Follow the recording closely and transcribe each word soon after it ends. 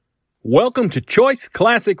Welcome to Choice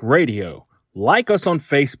Classic Radio. Like us on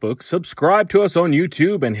Facebook, subscribe to us on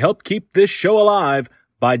YouTube, and help keep this show alive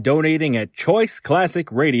by donating at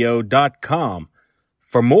choiceclassicradio.com.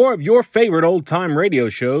 For more of your favorite old-time radio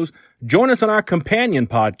shows, join us on our companion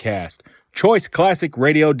podcast, Choice Classic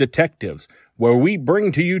Radio Detectives, where we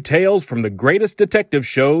bring to you tales from the greatest detective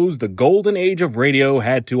shows the golden age of radio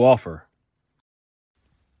had to offer.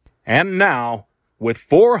 And now, with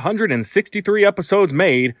 463 episodes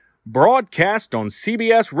made, broadcast on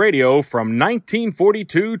CBS Radio from 1942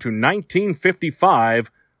 to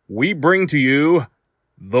 1955, we bring to you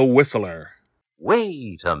The Whistler.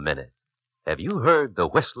 Wait a minute. Have you heard The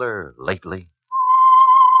Whistler lately?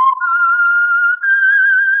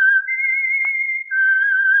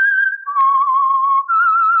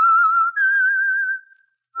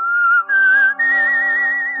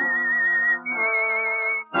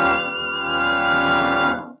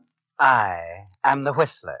 I am the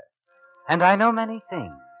Whistler, and I know many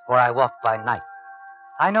things, for I walk by night.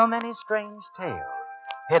 I know many strange tales,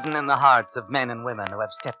 hidden in the hearts of men and women who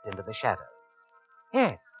have stepped into the shadows.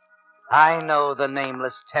 Yes, I know the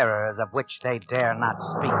nameless terrors of which they dare not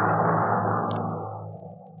speak.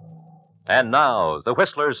 And now, The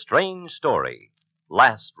Whistler's strange story,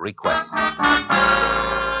 Last Request.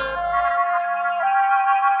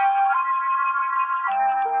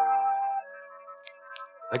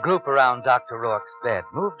 The group around Dr. Rourke's bed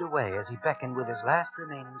moved away as he beckoned with his last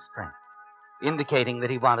remaining strength, indicating that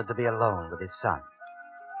he wanted to be alone with his son.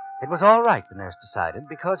 It was all right, the nurse decided,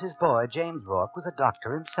 because his boy, James Rourke, was a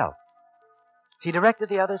doctor himself. She directed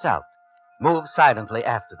the others out, moved silently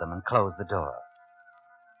after them, and closed the door.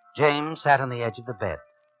 James sat on the edge of the bed,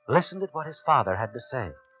 listened at what his father had to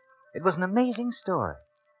say. It was an amazing story,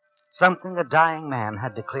 something a dying man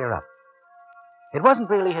had to clear up. It wasn't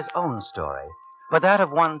really his own story, but that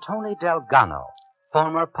of one Tony Delgano,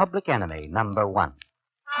 former public enemy number one.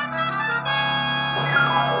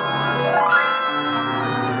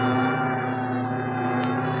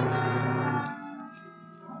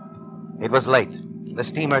 It was late, the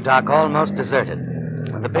steamer dock almost deserted,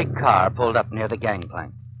 when the big car pulled up near the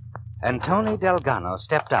gangplank. And Tony Delgano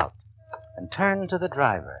stepped out and turned to the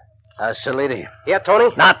driver. Salidi. Yeah,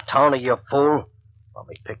 Tony? Not Tony, you fool. Want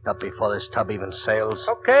me picked up before this tub even sails?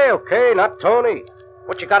 Okay, not Tony.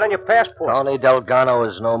 What you got on your passport? Tony Delgano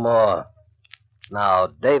is no more. Now,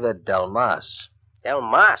 David Delmas.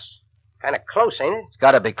 Delmas? Kind of close, ain't it? It's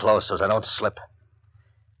got to be close so I don't slip.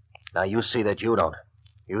 Now, you see that you don't.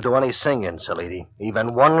 You do any singing, Salidi.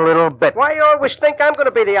 Even one little bit. Why you always think I'm going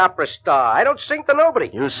to be the opera star? I don't sing to nobody.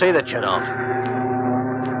 You see that you don't.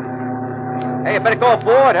 Hey, you better go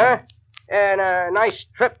aboard, huh? And nice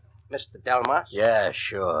trip, Mr. Delmas. Yeah,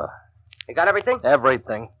 sure. You got everything?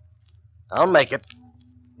 Everything. I'll make it.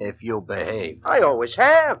 If you behave. I always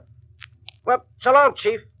have. Well, so long,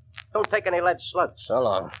 Chief. Don't take any lead slugs. So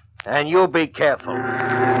long. And you be careful.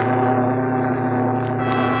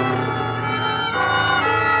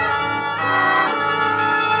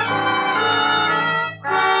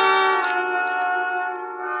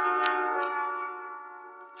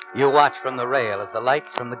 You watch from the rail as the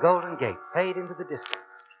lights from the Golden Gate fade into the distance,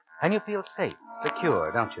 and you feel safe,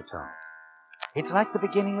 secure, don't you, Tony? It's like the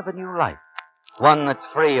beginning of a new life, one that's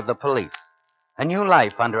free of the police, a new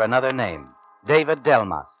life under another name, David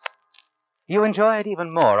Delmas. You enjoy it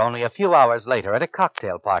even more only a few hours later at a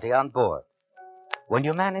cocktail party on board, when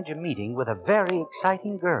you manage a meeting with a very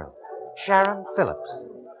exciting girl, Sharon Phillips.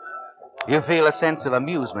 You feel a sense of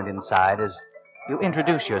amusement inside as you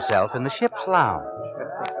introduce yourself in the ship's lounge.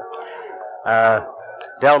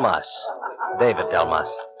 Delmas. David Delmas.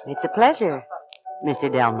 It's a pleasure, Mr.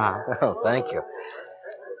 Delmas. Oh, thank you.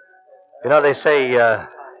 You know, they say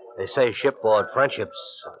shipboard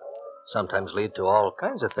friendships sometimes lead to all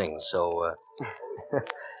kinds of things, so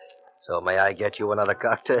may I get you another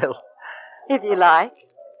cocktail? If you like.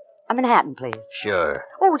 A Manhattan, please. Sure.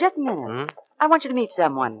 Oh, just a minute. I want you to meet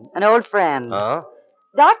someone, an old friend. Huh?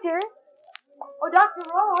 Doctor? Oh, Dr.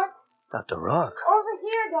 Rourke. Dr. Rourke. Over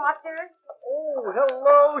here, Doctor. Oh,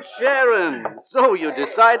 hello, Sharon. So you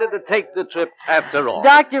decided to take the trip after all.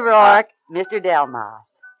 Dr. Rourke, Mr.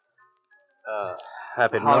 Delmas.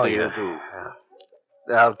 Happy to How know do you. you do?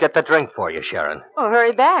 I'll get the drink for you, Sharon. Oh,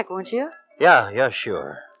 hurry back, won't you? Yeah,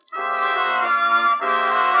 sure.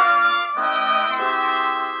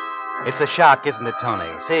 It's a shock, isn't it,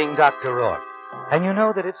 Tony, seeing Dr. Rourke? And you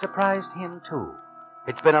know that it surprised him, too.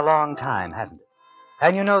 It's been a long time, hasn't it?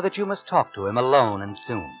 And you know that you must talk to him alone and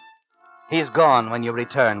soon. He's gone when you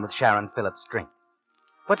return with Sharon Phillips' drink.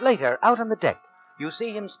 But later, out on the deck, you see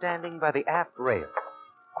him standing by the aft rail,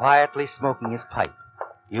 quietly smoking his pipe.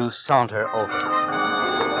 You saunter over.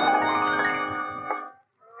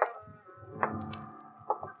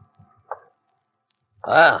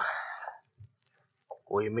 Well,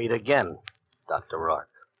 we meet again, Dr. Rourke.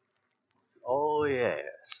 Oh, yes.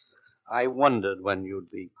 I wondered when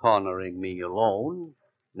you'd be cornering me alone,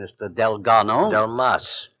 Mr. Delgado.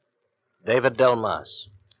 Delmas. David Delmas.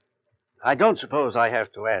 I don't suppose I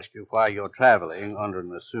have to ask you why you're traveling under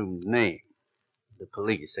an assumed name. The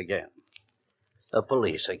police again. The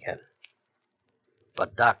police again.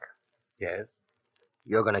 But, Doc, Yes?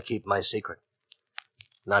 you're going to keep my secret.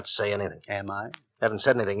 Not say anything. Am I? Haven't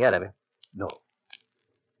said anything yet, have you? No.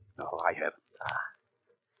 No, I haven't.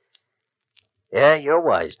 Yeah, you're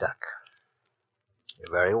wise, Doc.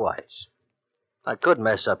 You're very wise. I could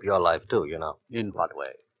mess up your life, too, you know. In what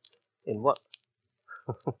way? In what?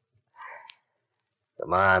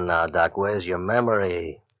 Come on now, Doc. Where's your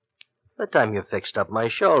memory? The time you fixed up my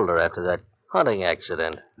shoulder after that hunting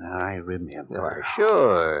accident. I remember. Why,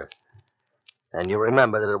 sure. And you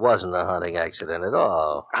remember that it wasn't a hunting accident at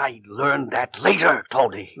all. I learned that later,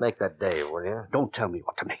 Tony. Make that day, will you? Don't tell me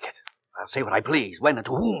what to make it. I'll say what I please, when and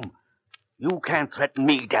to whom. You can't threaten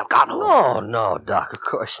me, Delgado. No, Doc, of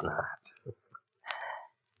course not.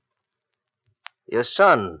 Your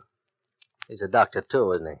son, he's a doctor,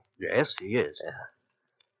 too, isn't he? Yes, he is. Yeah.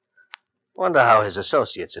 Wonder how his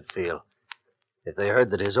associates would feel if they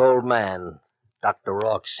heard that his old man, Dr.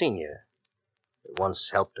 Rourke Sr., who once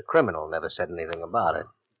helped a criminal, never said anything about it.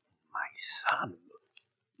 My son,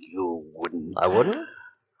 you wouldn't... I wouldn't?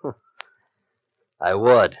 I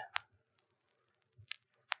would.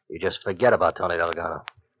 You just forget about Tony Delgado.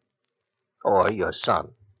 Or your son,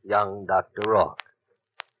 young Dr. Rourke,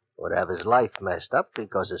 would have his life messed up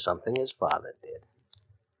because of something his father did.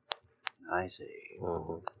 I see.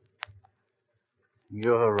 Mm-hmm.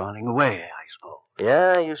 You're running away, I suppose.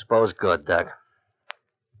 Yeah, you suppose good, Doc.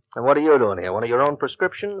 And what are you doing here? One of your own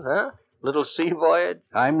prescriptions, huh? Little sea voyage?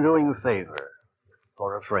 I'm doing a favor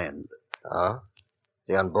for a friend. Huh? Is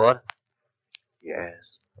he on board?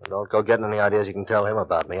 Yes. Well, don't go getting any ideas you can tell him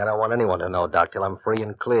about me. I don't want anyone to know, Doc, till I'm free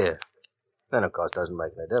and clear. Then, of course, doesn't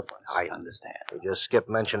make any difference. I understand. You just skip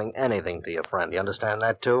mentioning anything to your friend. You understand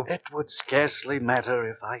that, too? It would scarcely matter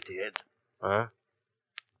if I did. Huh?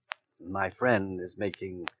 My friend is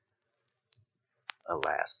making a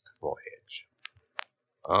last voyage.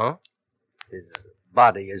 Huh? His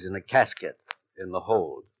body is in a casket in the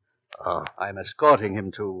hold. Oh. I'm escorting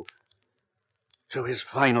him to his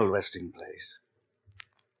final resting place.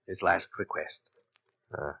 His last request.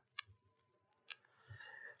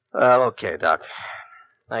 Well, okay, Doc.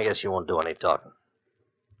 I guess you won't do any talking.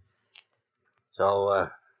 So,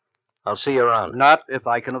 I'll see you around. Not if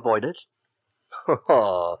I can avoid it.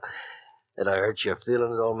 Oh, did I hurt your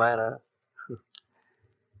feelings, old man, huh?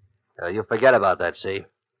 You forget about that, see?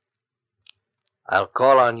 I'll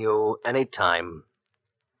call on you any time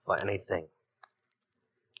for anything.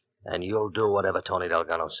 And you'll do whatever Tony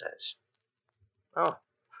Delgado says. Oh.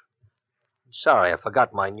 Sorry, I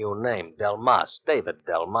forgot my new name, Delmas, David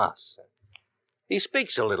Delmas. He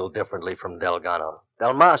speaks a little differently from Delgado.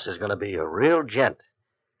 Delmas is going to be a real gent.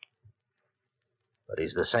 But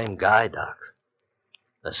he's the same guy, Doc.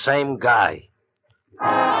 The same guy.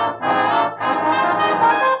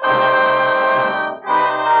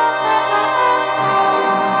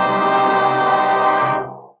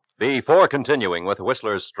 Before continuing with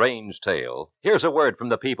Whistler's strange tale, here's a word from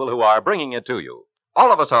the people who are bringing it to you.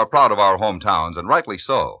 All of us are proud of our hometowns, and rightly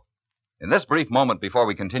so. In this brief moment before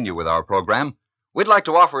we continue with our program, we'd like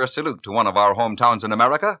to offer a salute to one of our hometowns in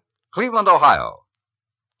America, Cleveland, Ohio.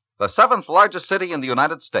 The 7th largest city in the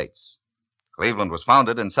United States. Cleveland was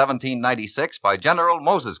founded in 1796 by General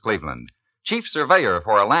Moses Cleveland, chief surveyor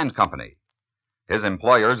for a land company. His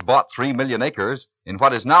employers bought 3 million acres in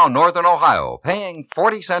what is now northern Ohio, paying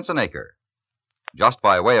 40 cents an acre. Just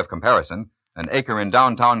by way of comparison, an acre in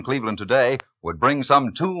downtown Cleveland today would bring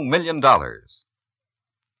some $2 million.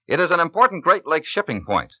 It is an important Great Lakes shipping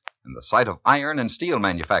point and the site of iron and steel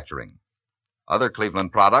manufacturing. Other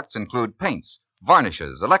Cleveland products include paints,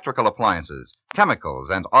 varnishes, electrical appliances, chemicals,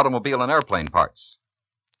 and automobile and airplane parts.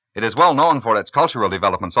 It is well known for its cultural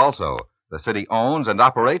developments also. The city owns and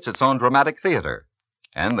operates its own dramatic theater,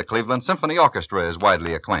 and the Cleveland Symphony Orchestra is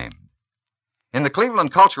widely acclaimed. In the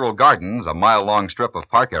Cleveland Cultural Gardens, a mile-long strip of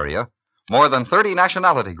park area, more than 30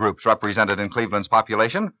 nationality groups represented in Cleveland's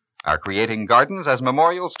population are creating gardens as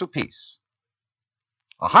memorials to peace.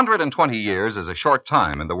 120 years is a short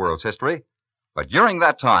time in the world's history, but during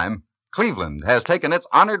that time, Cleveland has taken its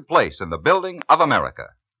honored place in the building of America.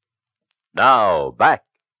 Now, back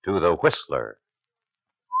to the Whistler.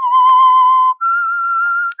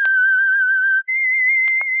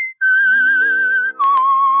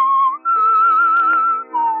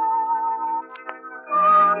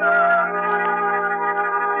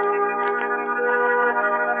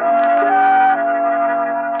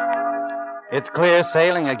 It's clear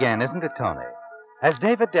sailing again, isn't it, Tony? As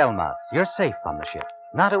David Delmas, you're safe on the ship.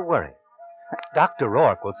 Not a worry. Dr.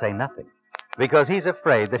 Rourke will say nothing, because he's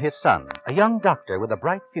afraid that his son, a young doctor with a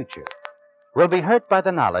bright future, will be hurt by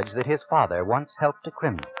the knowledge that his father once helped a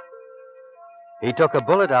criminal. He took a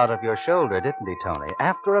bullet out of your shoulder, didn't he, Tony,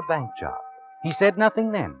 after a bank job? He said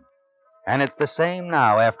nothing then. And it's the same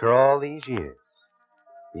now after all these years.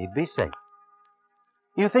 He'd be safe.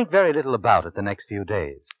 You think very little about it the next few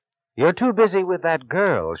days. You're too busy with that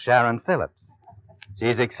girl, Sharon Phillips.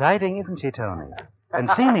 She's exciting, isn't she, Tony? And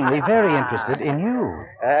seemingly very interested in you.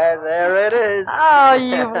 There it is. Oh,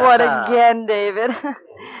 you've won again, David.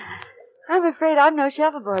 I'm afraid I'm no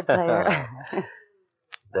shuffleboard player.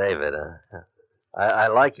 David, I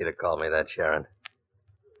like you to call me that, Sharon.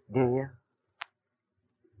 Do you?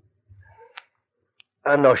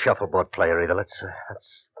 I'm no shuffleboard player either. Let's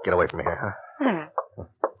get away from here, huh?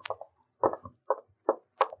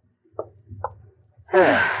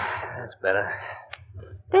 That's better.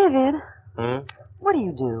 David, Hmm? what do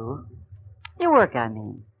you do? Your work, I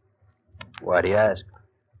mean. Why do you ask?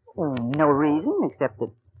 No reason, except that,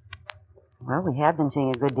 well, we have been seeing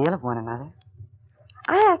a good deal of one another.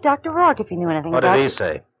 I asked Dr. Rourke if he knew anything What about did he you.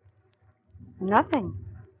 say? Nothing.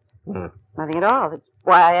 Hmm. Nothing at all. That's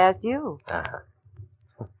why I asked you.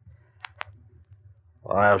 Uh-huh.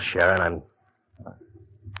 Well, Sharon, I'm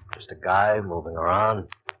just a guy moving around.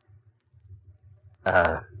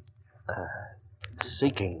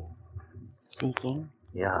 Seeking. Seeking?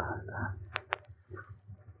 Yeah.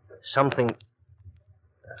 Something.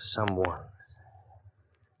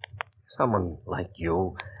 Someone like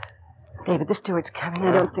you. David, the steward's coming.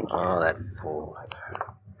 I don't think... Oh, that fool.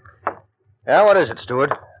 Yeah, what is it,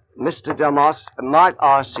 steward? Mr. Delmas, might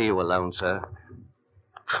I see you alone, sir?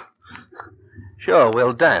 Sure,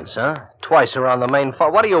 we'll dance, huh? Twice around the main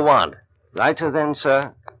floor. What do you want? Later then,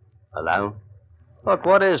 sir. Alone? Look,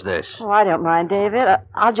 what is this? Oh, I don't mind, David.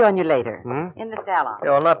 I'll join you later. Hmm? In the salon.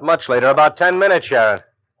 Oh, not much later. About 10 minutes, Sharon.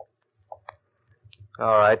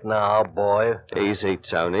 All right, now, boy. Easy,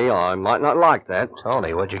 Tony. I might not like that.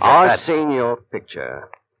 Tony, where'd you get I've that? seen your picture.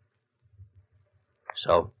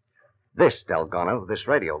 So? This, Delgado, this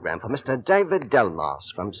radiogram for Mr. David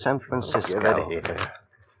Delmas from San Francisco. Give it here.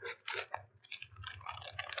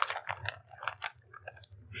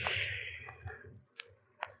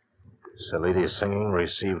 Salidi's singing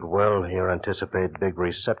received well. Here anticipate big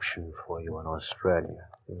reception for you in Australia.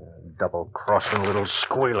 Double-crossing little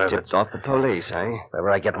squealer. Tipped off the police, eh?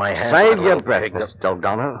 Wherever I get my hands Save on a your little breath, pig. Mr.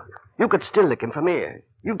 Delgado. You could still lick him from here.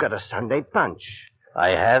 You've got a Sunday punch.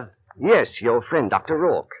 I have? Yes, your friend, Dr.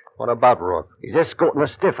 Rourke. What about Rourke? He's escorting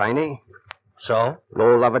us stiff, ain't he? So?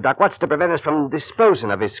 Lord love a duck, what's to prevent us from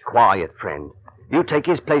disposing of his quiet friend? You take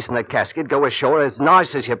his place in the casket, go ashore as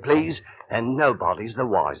nice as you please, and nobody's the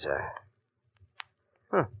wiser.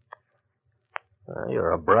 Huh.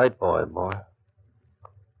 You're a bright boy.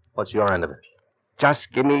 What's your end of it?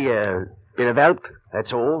 Just give me a bit of help,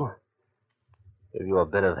 that's all. Give you a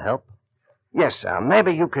bit of help? Yes, sir.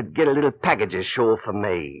 Maybe you could get a little package ashore for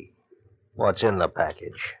me. What's in the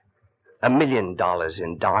package? $1 million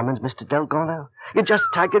in diamonds, Mr. Delgado. You just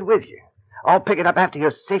take it with you. I'll pick it up after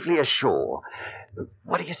you're safely ashore.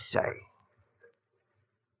 What do you say?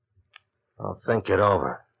 I'll think it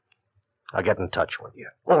over. I'll get in touch with you.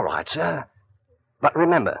 All right, sir. But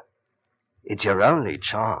remember, it's your only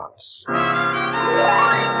chance.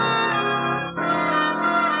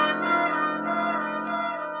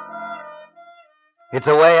 It's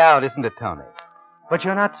a way out, isn't it, Tony? But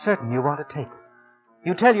you're not certain you want to take it.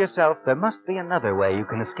 You tell yourself there must be another way you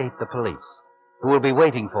can escape the police, who will be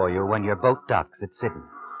waiting for you when your boat docks at Sydney.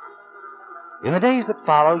 In the days that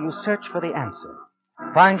follow, you search for the answer.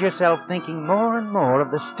 Find yourself thinking more and more of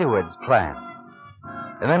the steward's plan.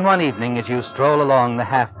 And then one evening, as you stroll along the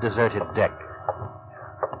half-deserted deck...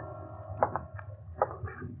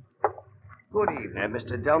 Good evening,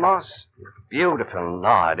 Mr. Delmas. Beautiful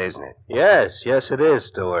night, isn't it? Yes, it is,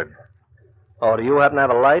 steward. Oh, do you happen to have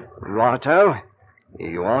a light? Righto. Here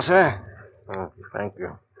you are, sir. Oh, thank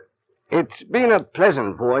you. It's been a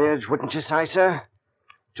pleasant voyage, wouldn't you say, sir?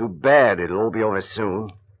 Too bad it'll all be over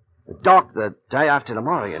soon. Dock the day after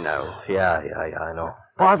tomorrow, you know. Yeah, I know.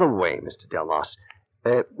 By the way, Mr. Delmas,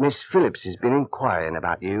 Miss Phillips has been inquiring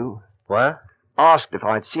about you. What? Asked if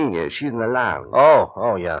I'd seen you. She's in the lounge.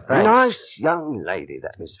 Oh, yeah, thanks. Nice young lady,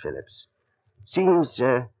 that Miss Phillips. Seems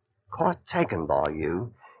quite taken by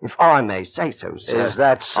you, if I may say so, sir. Is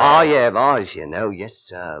that so? I have eyes, you know, yes,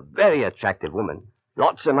 sir. Very attractive woman.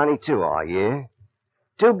 Lots of money, too, I hear.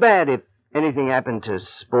 Too bad if anything happened to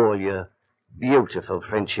spoil your beautiful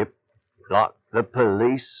friendship, like the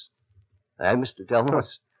police. Eh, Mr.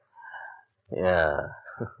 Delmas? Yeah.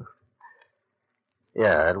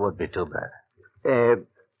 Yeah, it would be too bad.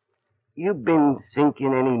 You been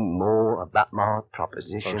thinking any more about my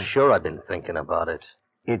proposition? I'm sure I've been thinking about it.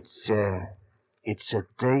 It's a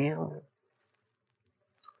deal?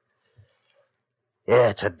 Yeah,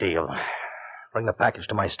 it's a deal. Bring the package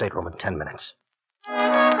to my stateroom in 10 minutes.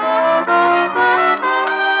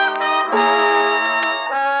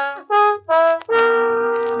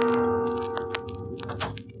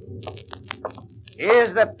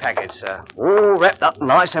 Here's the package, sir. All wrapped up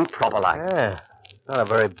nice and proper like. Yeah, not a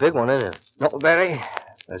very big one, is it? Not very.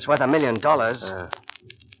 It's worth $1 million.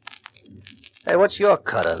 Hey, what's your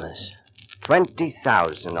cut on this?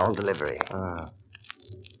 20,000 on delivery.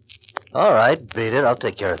 All right, beat it. I'll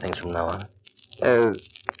take care of things from now on.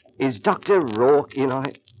 Is Dr. Rourke in on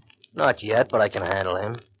it? Not yet, but I can handle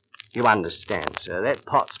him. You understand, sir. That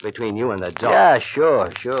pot's between you and the doc. Yeah,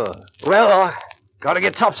 sure. Well, gotta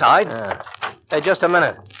get topside. Hey, just a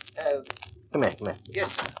minute. Come here.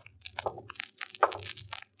 Yes, sir.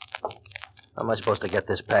 How am I supposed to get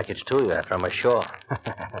this package to you after I'm ashore?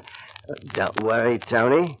 Don't worry,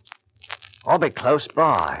 Tony. I'll be close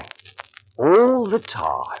by. All the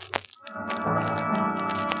time.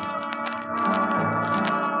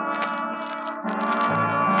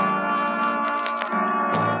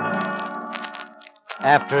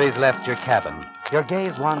 After he's left your cabin, your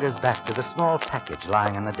gaze wanders back to the small package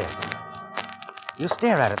lying on the desk. You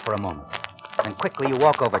stare at it for a moment, then quickly you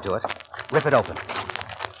walk over to it, rip it open.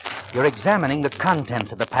 You're examining the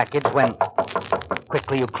contents of the package when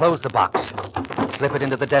quickly you close the box, slip it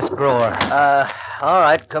into the desk drawer. All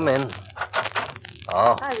right, come in.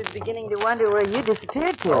 Oh. I was beginning to wonder where you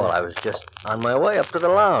disappeared to. Oh, well, I was just on my way up to the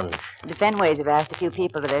lounge. The Fenways have asked a few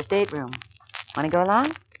people to their stateroom. Want to go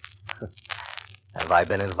along? Have I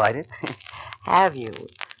been invited? Have you?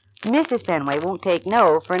 Mrs. Fenway won't take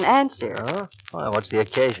no for an answer. Huh? Well, what's the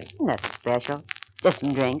occasion? Nothing special. Just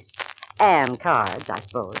some drinks. And cards, I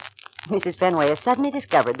suppose. Mrs. Fenway has suddenly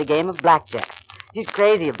discovered the game of blackjack. She's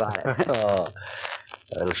crazy about it. Oh,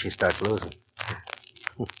 until she starts losing.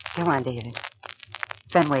 Come on, David.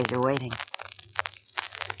 Fenways are waiting.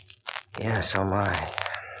 Yeah, so am I.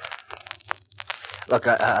 Look,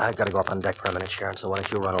 I got to go up on deck for a minute, Sharon, so why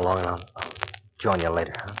don't you run along and I'll join you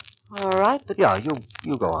later, huh? All right, but... Yeah,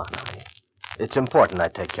 you go on, honey. It's important I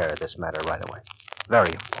take care of this matter right away.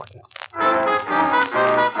 Very important.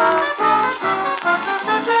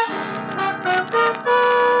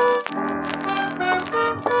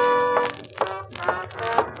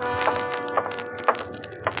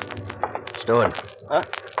 Stewart.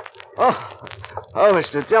 Huh? Oh,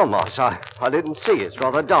 Mr. Delmos, I didn't see. It's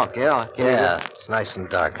rather dark here. Yeah, it's nice and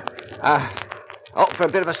dark. Out for a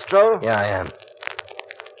bit of a stroll? Yeah, I am.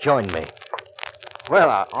 Join me.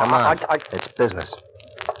 Well, Come on. It's business.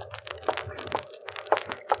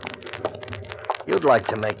 You'd like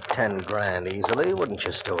to make 10 grand easily, wouldn't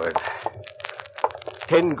you, Stewart?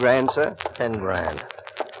 10 grand, sir? 10 grand.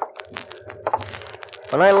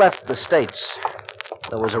 When I left the States,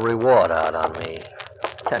 there was a reward out on me.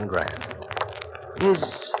 10 grand.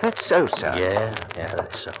 Is that so, sir? Yeah,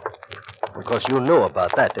 that's so. Of course, you knew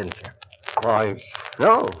about that, didn't you? Why,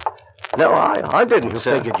 no. No, I didn't, You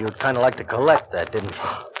sir. figured you'd kind of like to collect that, didn't you?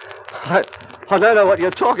 I don't know what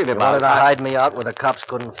you're talking You about. wanted to hide me out where the cops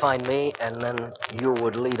couldn't find me, and then you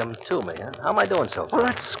would lead them to me, huh? How am I doing so far? Well,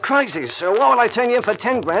 that's crazy, sir. Why would I turn you in for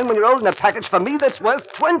 10 grand when you're holding a package for me that's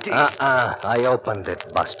worth 20? I opened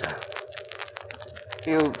it, Buster.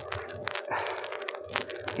 You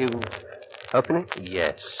open it?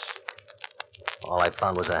 Yes. All I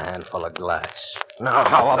found was a handful of glass. Now,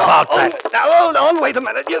 how about that? Now, hold on. Wait a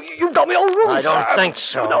minute. You got me all wrong, I don't sir. think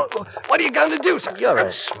so. No. What are you going to do, sir? You're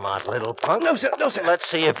a smart little punk. No, sir. No, sir. Let's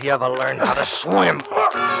see if you ever learn how to swim.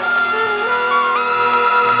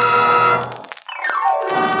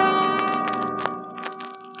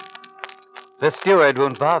 The steward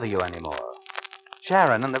won't bother you anymore.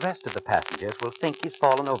 Sharon and the rest of the passengers will think he's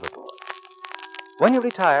fallen overboard. When you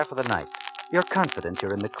retire for the night, you're confident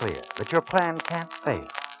you're in the clear, that your plan can't fail.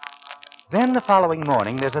 Then the following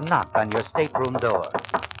morning, there's a knock on your stateroom door.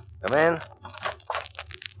 Come in.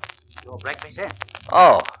 Your breakfast, sir?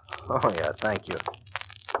 Oh, yeah, thank you.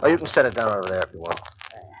 Oh, you can set it down over there if you want.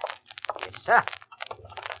 Yes, sir.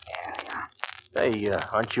 Hey,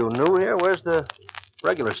 aren't you new here? Where's the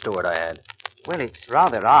regular steward I had? Well, it's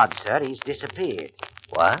rather odd, sir. He's disappeared.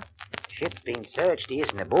 What? Ship's been searched. He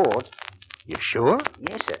isn't aboard. You sure?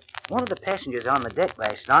 Yes, sir. One of the passengers on the deck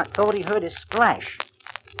last night thought he heard a splash.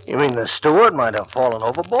 You mean the steward might have fallen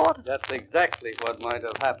overboard? That's exactly what might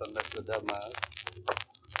have happened, Mr. Delmar.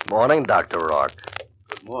 Morning, Dr. Rourke.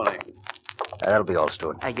 Good morning. That'll be all,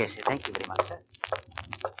 Stewart. Yes, sir. Thank you very much, sir.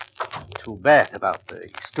 Too bad about the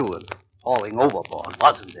steward falling overboard,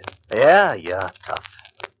 wasn't it? Yeah, tough.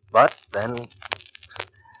 But then,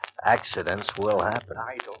 accidents will happen.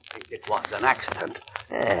 I don't think it was an accident.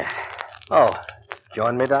 Yeah. Oh,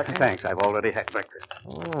 join me, Doctor? Thanks, I've already had breakfast.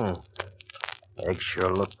 Eggs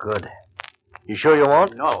sure look good. You sure you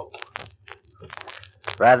won't? No.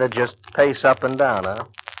 Rather just pace up and down, huh?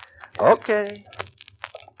 Okay.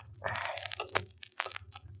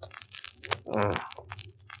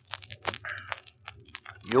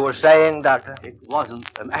 You were saying, Doctor? It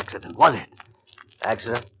wasn't an accident, was it?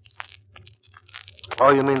 Accident?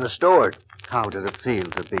 Oh, you mean the steward? How does it feel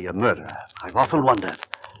to be a murderer? I've often wondered.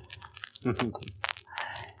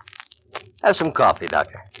 Have some coffee,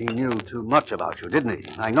 Doctor. He knew too much about you, didn't he?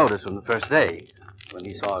 I noticed from the first day. When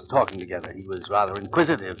he saw us talking together, he was rather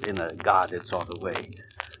inquisitive in a guarded sort of way.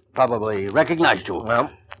 Probably recognized you. Well,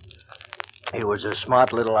 he was a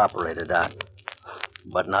smart little operator, Doc.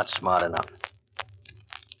 But not smart enough.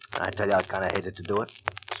 I tell you, I kind of hated to do it.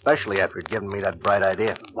 Especially after he'd given me that bright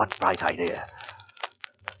idea. What bright idea?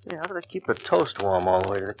 Yeah, how do they keep the toast warm all the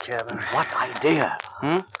way to the cabin? What idea?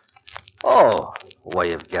 Oh,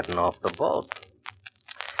 way of getting off the boat.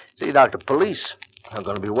 See, Doctor, police are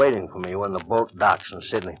going to be waiting for me when the boat docks in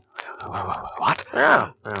Sydney. What?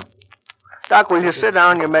 Yeah. Doc, will you sit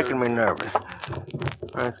down? You're making me nervous.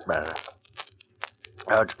 That's better.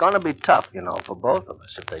 Now, it's going to be tough, you know, for both of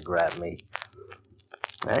us if they grab me.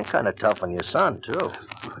 And kind of tough on your son, too.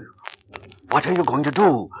 What are you going to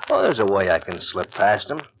do? Well, there's a way I can slip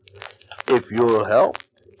past him. If you'll help.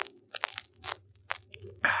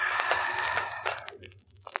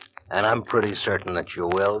 And I'm pretty certain that you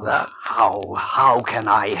will, Doc. How can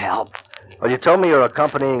I help? Well, you told me you're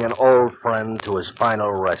accompanying an old friend to his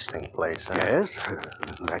final resting place, huh? Yes,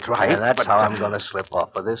 that's right. And that's how I'm going to slip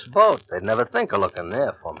off of this boat. They'd never think of looking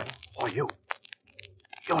there for me. Oh, you're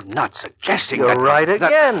not suggesting You're that... right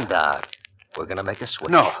again, Doc. We're going to make a switch.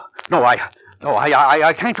 No, I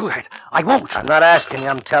can't do that. I won't. I'm not asking you,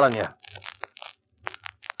 I'm telling you.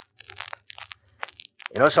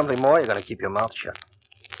 You know something more? You're going to keep your mouth shut.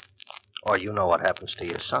 Or you know what happens to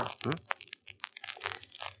your son,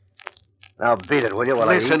 Now beat it, will you?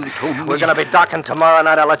 Listen to me. We're going to be docking tomorrow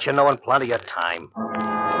night. I'll let you know in plenty of time.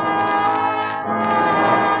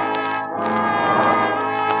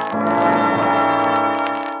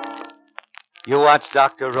 You watch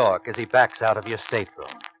Dr. Rourke as he backs out of your stateroom,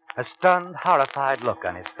 a stunned, horrified look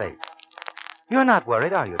on his face. You're not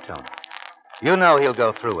worried, are you, Tony? You know he'll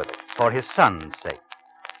go through with it, for his son's sake.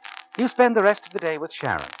 You spend the rest of the day with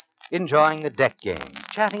Sharon, enjoying the deck game,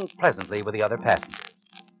 chatting pleasantly with the other passengers.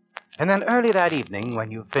 And then early that evening,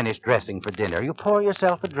 when you've finished dressing for dinner, you pour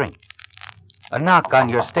yourself a drink. A knock on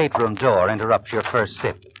your stateroom door interrupts your first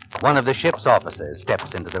sip. One of the ship's officers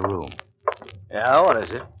steps into the room. Yeah, what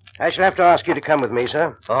is it? I shall have to ask you to come with me,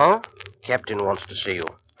 sir. Oh? Captain wants to see you.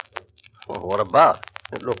 Well, what about?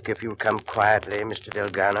 Look, if you'll come quietly, Mr.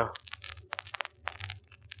 Delgado.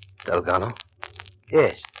 Delgado?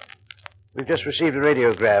 Yes. We've just received a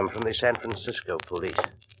radiogram from the San Francisco police.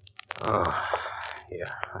 Oh,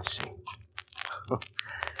 yeah, I see.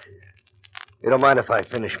 You don't mind if I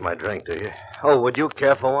finish my drink, do you? Oh, would you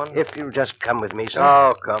care for one? If you'll just come with me, sir.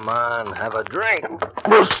 Oh, come on. Have a drink.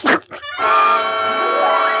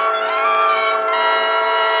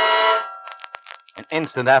 An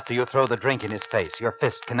instant after you throw the drink in his face, your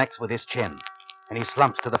fist connects with his chin, and he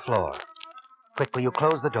slumps to the floor. Quickly, you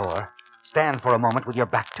close the door, stand for a moment with your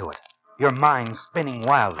back to it, your mind spinning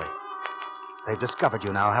wildly. They've discovered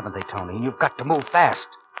you now, haven't they, Tony? And you've got to move fast.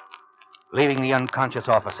 Leaving the unconscious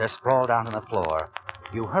officer sprawled out on the floor,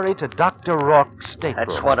 you hurry to Dr. Rourke's stateroom.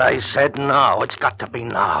 That's what I said now. It's got to be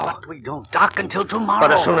now. But we don't dock until tomorrow.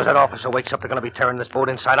 But as soon as that officer wakes up, they're going to be tearing this boat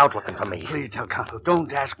inside out looking for me. Please, Delgado,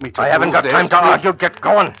 don't ask me to I do haven't got this. time to argue. Get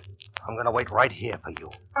going. I'm going to wait right here for you.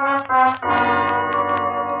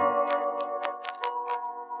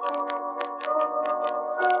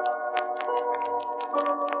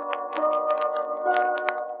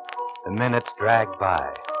 The minutes drag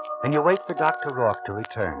by, and you wait for Dr. Rourke to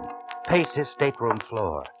return, pace his stateroom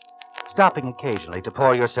floor, stopping occasionally to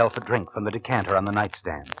pour yourself a drink from the decanter on the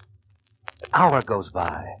nightstand. An hour goes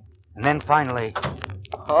by, and then finally...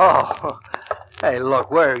 Oh, hey,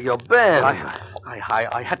 look, where you been?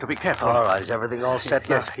 I had to be careful. All right, is everything all set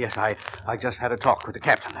now? Yes, I just had a talk with the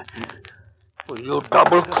captain. Well, you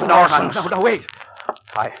double nonsense. No, wait.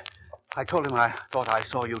 I told him I thought I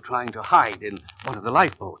saw you trying to hide in one of the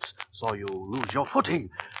lifeboats. Saw you lose your footing.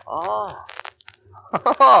 Oh,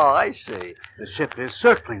 I see. The ship is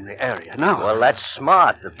circling the area now. Well, that's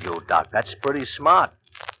smart of you, Doc. That's pretty smart.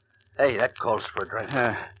 Hey, that calls for a drink.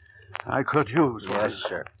 I could use one. Yes,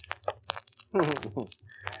 sir.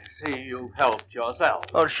 See, you've helped yourself.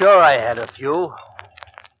 Oh, sure, I had a few.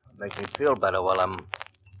 Make me feel better while I'm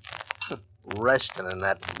resting in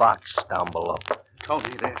that box down below.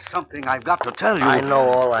 Tony, there's something I've got to tell you. I know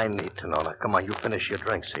all I need to know. Now, come on, you finish your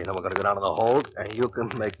drink, so you know we're going to go down to the hold, and you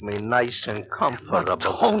can make me nice and comfortable. But,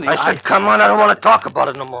 Tony, I said, come on, I don't want to talk about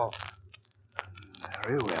it no more.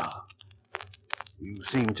 Very well. You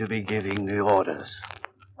seem to be giving the orders.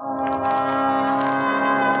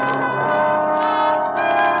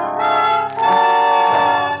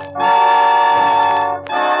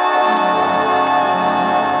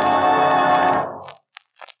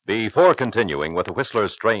 Before continuing with the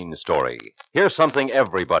Whistler's strange story, here's something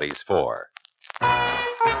everybody's for. We're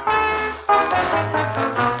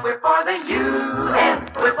for the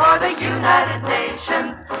UN, we're for the United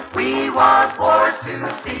Nations. We want wars to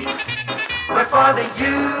cease. We're for the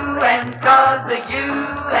UN, 'cause the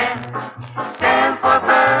UN stands for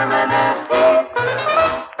permanent peace.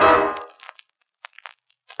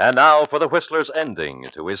 And now for the Whistler's ending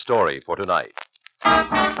to his story for tonight.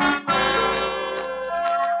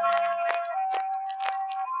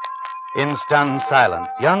 In stunned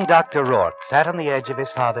silence, young Dr. Rourke sat on the edge of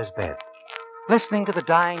his father's bed, listening to the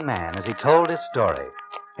dying man as he told his story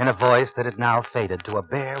in a voice that had now faded to a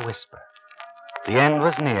bare whisper. The end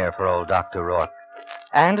was near for old Dr. Rourke,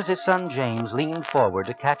 and as his son James leaned forward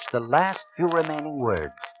to catch the last few remaining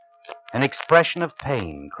words, an expression of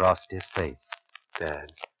pain crossed his face.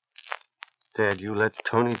 Dad, you let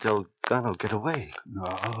Tony Delgado get away.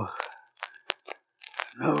 No.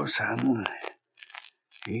 No, son.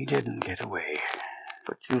 He didn't get away.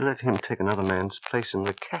 But you let him take another man's place in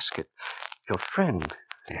the casket. Your friend.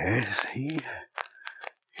 Yes, he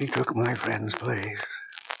took my friend's place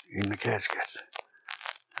in the casket.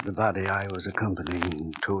 The body I was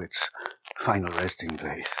accompanying to its final resting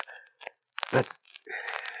place. But,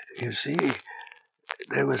 you see,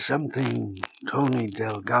 there was something Tony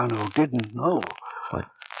Delgado didn't know.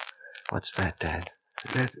 What's that, Dad?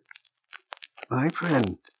 That my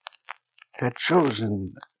friend had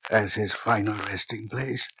chosen as his final resting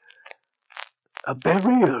place a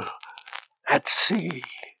burial at sea.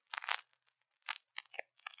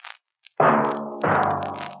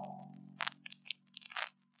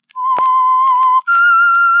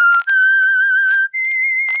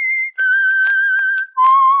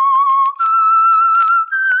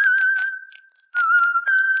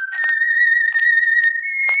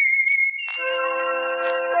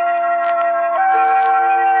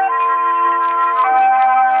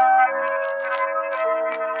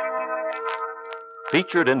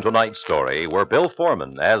 Featured in tonight's story were Bill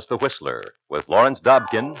Foreman as the Whistler, with Lawrence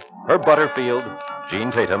Dobkin, Herb Butterfield,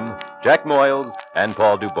 Gene Tatum, Jack Moyles, and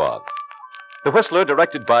Paul Dubois. The Whistler,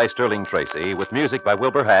 directed by Sterling Tracy, with music by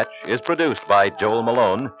Wilbur Hatch, is produced by Joel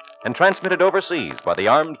Malone and transmitted overseas by the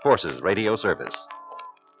Armed Forces Radio Service.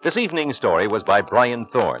 This evening's story was by Brian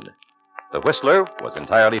Thorne. The Whistler was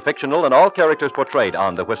entirely fictional, and all characters portrayed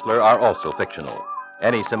on The Whistler are also fictional.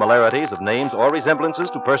 Any similarities of names or resemblances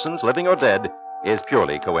to persons living or dead is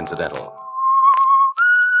purely coincidental.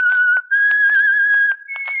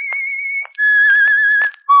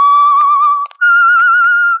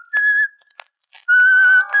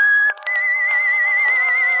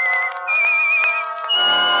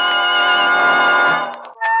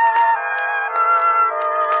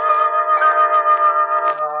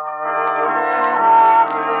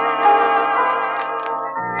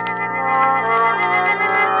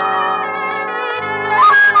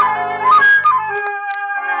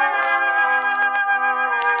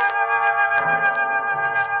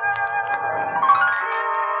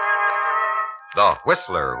 The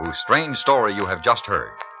Whistler, whose strange story you have just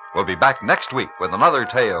heard, will be back next week with another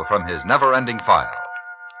tale from his never-ending file.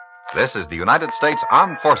 This is the United States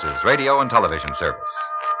Armed Forces Radio and Television Service.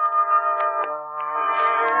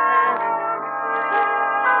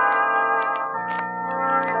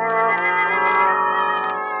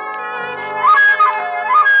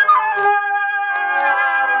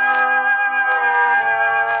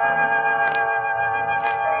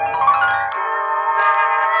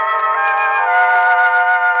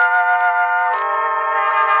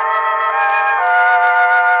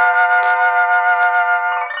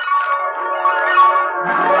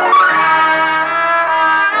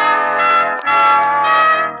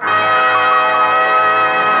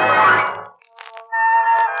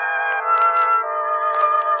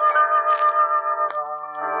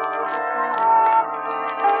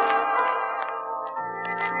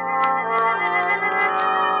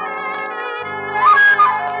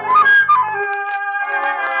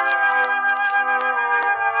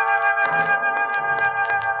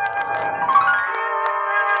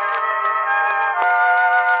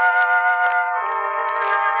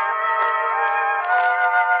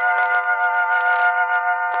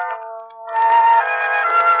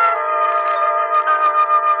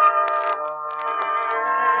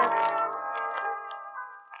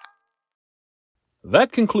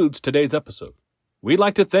 That concludes today's episode. We'd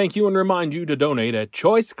like to thank you and remind you to donate at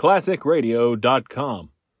choiceclassicradio.com.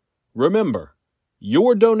 Remember,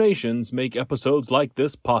 your donations make episodes like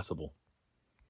this possible.